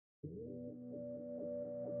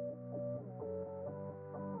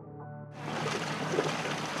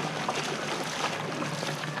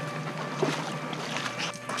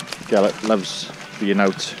Gelert loves being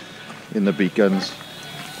out in the beacons.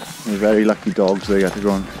 They're very lucky dogs, they get to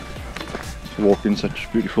go and walk in such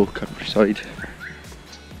beautiful countryside.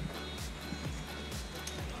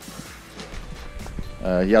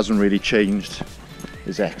 He hasn't really changed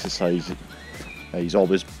his exercise. He's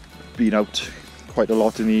always been out quite a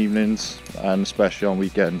lot in the evenings, and especially on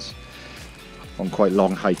weekends, on quite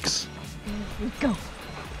long hikes. Here we go.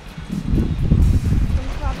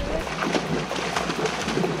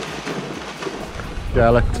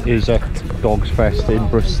 Gelert is at Dogs Fest in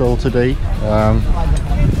Bristol today.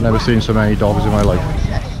 Never seen so many dogs in my life.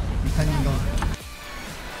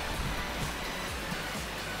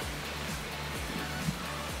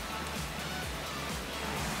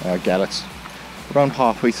 Gelert's around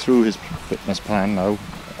halfway through his fitness plan now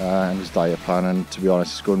and his diet plan, and to be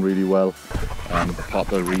honest it's going really well.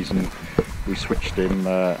 Part of the reason we switched him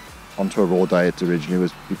onto a raw diet originally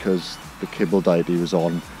was because the kibble diet he was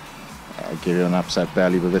on gave him an upset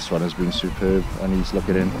belly, but this one has been superb and he's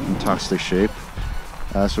looking in fantastic shape,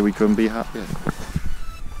 so we couldn't be happier.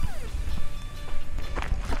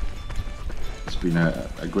 It's been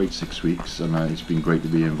a great 6 weeks, and it's been great to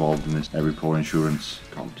be involved in this Everypaw insurance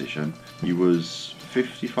competition. He was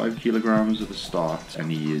 55 kilograms at the start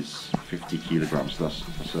and he is 50 kilograms, so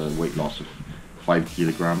that's a weight loss of 5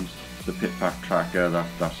 kilograms. The pit pack tracker,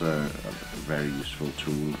 that's a very useful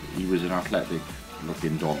tool. He was an athletic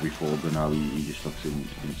looking dog before, but now he just looks in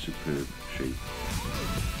superb shape.